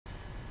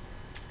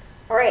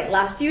All right,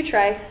 last you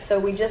try. So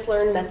we just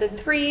learned method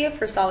 3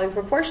 for solving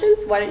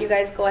proportions. Why don't you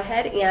guys go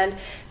ahead and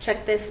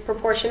check this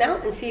proportion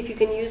out and see if you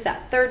can use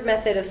that third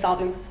method of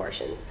solving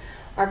proportions.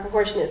 Our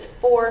proportion is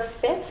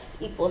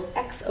 4/5 equals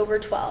x over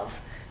 12.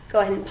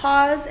 Go ahead and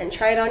pause and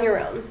try it on your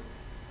own.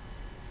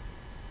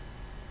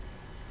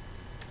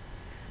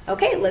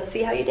 Okay, let's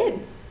see how you did.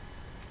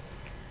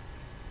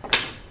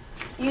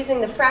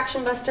 Using the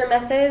fraction buster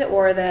method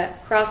or the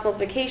cross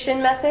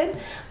multiplication method,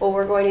 what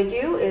we're going to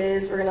do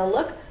is we're going to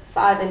look.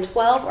 5 and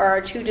 12 are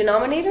our two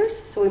denominators,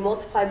 so we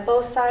multiply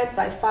both sides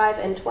by 5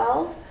 and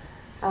 12.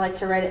 I like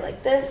to write it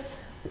like this: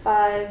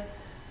 5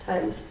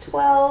 times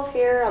 12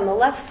 here on the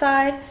left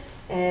side,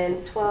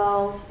 and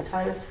 12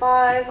 times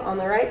 5 on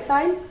the right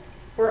side.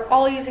 We're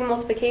all using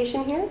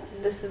multiplication here.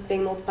 This is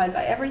being multiplied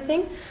by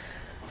everything.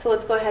 So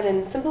let's go ahead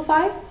and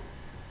simplify.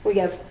 We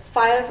have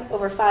 5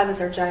 over 5 is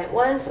our giant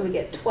 1, so we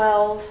get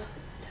 12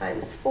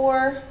 times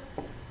 4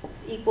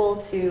 is equal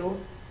to,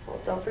 well,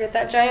 don't forget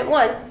that giant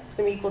 1. It's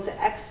going to be equal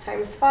to x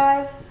times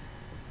 5.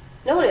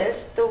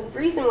 Notice the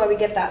reason why we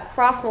get that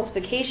cross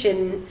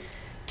multiplication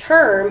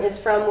term is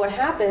from what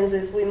happens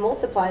is we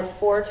multiplied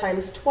 4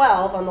 times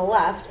 12 on the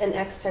left and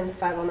x times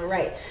 5 on the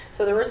right.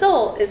 So the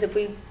result is if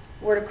we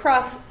were to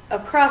cross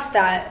across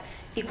that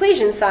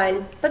equation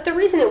sign, but the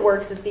reason it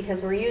works is because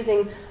we're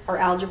using our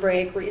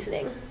algebraic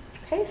reasoning.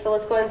 Okay, so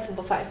let's go ahead and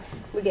simplify.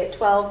 We get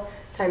 12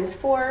 times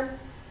 4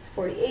 is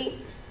 48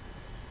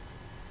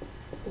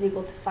 is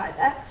equal to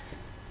 5x.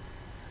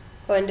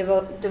 Go ahead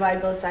and divide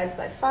both sides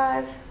by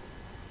 5.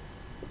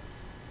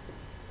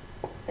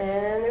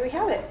 And there we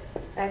have it.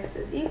 X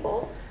is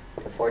equal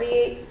to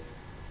 48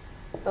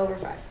 over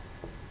 5.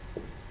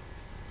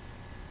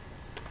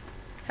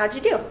 How'd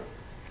you do?